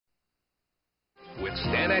With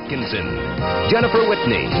Stan Atkinson, Jennifer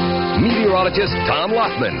Whitney, meteorologist Tom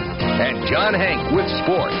Lockman, and John Hank with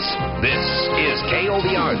sports. This is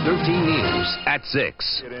KOVR 13 News at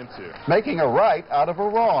 6. Making a right out of a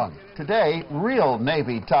wrong. Today, real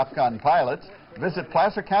Navy Top Gun pilots visit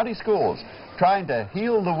Placer County schools trying to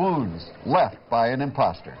heal the wounds left by an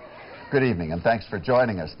imposter. Good evening, and thanks for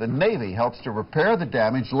joining us. The Navy helps to repair the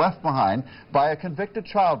damage left behind by a convicted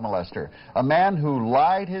child molester, a man who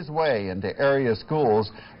lied his way into area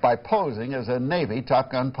schools by posing as a Navy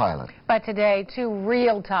Top Gun pilot. But today, two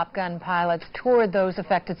real Top Gun pilots toured those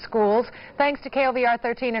affected schools, thanks to KOVR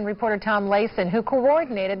 13 and reporter Tom Layson, who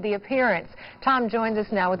coordinated the appearance. Tom joins us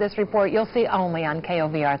now with this report you'll see only on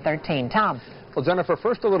KOVR 13. Tom. Well, Jennifer,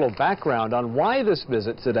 first a little background on why this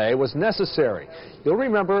visit today was necessary. You'll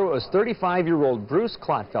remember it was 35-year-old Bruce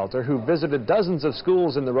Clotfelter who visited dozens of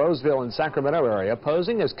schools in the Roseville and Sacramento area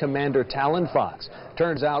posing as Commander Talon Fox.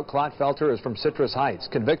 Turns out Clotfelter is from Citrus Heights,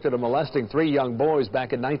 convicted of molesting 3 young boys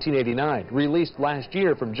back in 1989, released last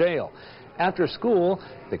year from jail. After school,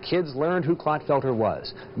 the kids learned who Clotfelter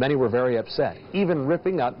was. Many were very upset, even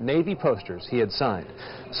ripping up Navy posters he had signed.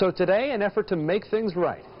 So today, an effort to make things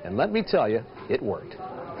right. And let me tell you, it worked.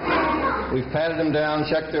 We've patted them down,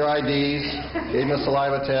 checked their IDs, gave them a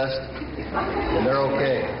saliva test, and they're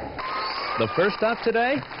okay. The first stop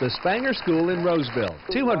today, the Spanger School in Roseville.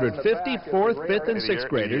 250 4th, 5th, and 6th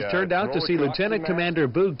graders turned out to see Lieutenant Commander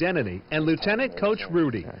Doug Denneny and Lieutenant Coach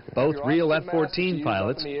Rudy, both real F-14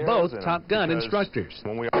 pilots, both Top Gun instructors.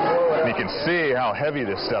 You can see how heavy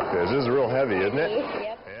this stuff is. This is real heavy, isn't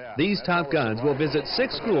it? These Top Guns will visit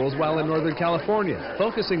 6 schools while in Northern California,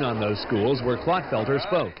 focusing on those schools where Clotfelter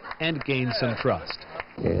spoke and gained some trust.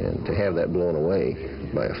 And to have that blown away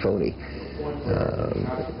by a phony,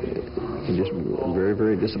 just very,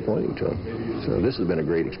 very disappointing to him. So this has been a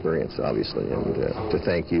great experience, obviously, and to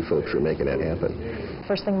thank you folks for making that happen.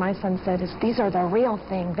 First thing my son said is, these are the real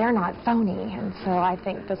thing, they're not phony, and so I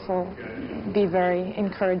think this will be very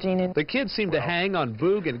encouraging. The kids seem to hang on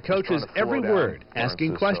Boog and Coach's every word,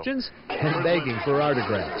 asking questions and begging for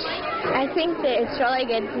autographs. I think that it's really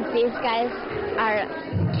good since these guys are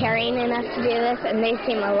caring enough to do this, and they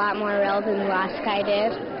seem a lot more real than the last guy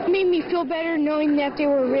did. It made me feel better knowing that they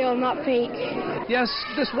were real, not fake. Yes,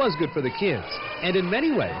 this was good for the kids, and in many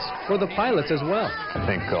ways, for the pilots as well. I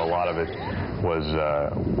think a lot of it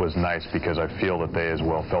was nice because I feel that they as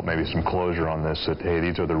well felt maybe some closure on this, that, hey,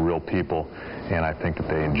 these are the real people, and I think that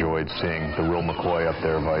they enjoyed seeing the real McCoy up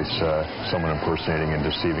there vice someone impersonating and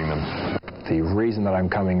deceiving them. The reason that I'm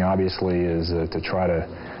coming, obviously, is to try to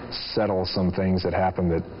settle some things that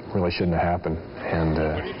happened that really shouldn't have happened,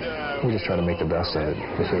 and we just try to make the best of it.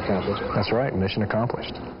 Mission accomplished. That's right, mission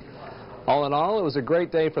accomplished. All in all, it was a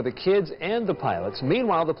great day for the kids and the pilots.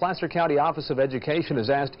 Meanwhile, the Placer County Office of Education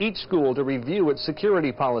has asked each school to review its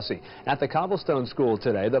security policy. At the Cobblestone School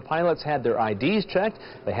today, the pilots had their IDs checked,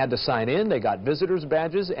 they had to sign in, they got visitors'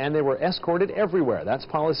 badges, and they were escorted everywhere. That's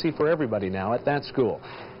policy for everybody now at that school.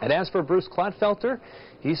 And as for Bruce Clotfelter,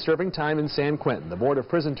 he's serving time in San Quentin. The Board of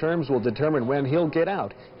Prison Terms will determine when he'll get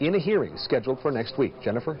out in a hearing scheduled for next week.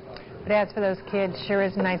 Jennifer? But as for those kids, sure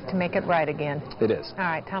is nice to make it right again. It is. All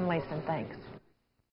right, Tom Layson, thanks.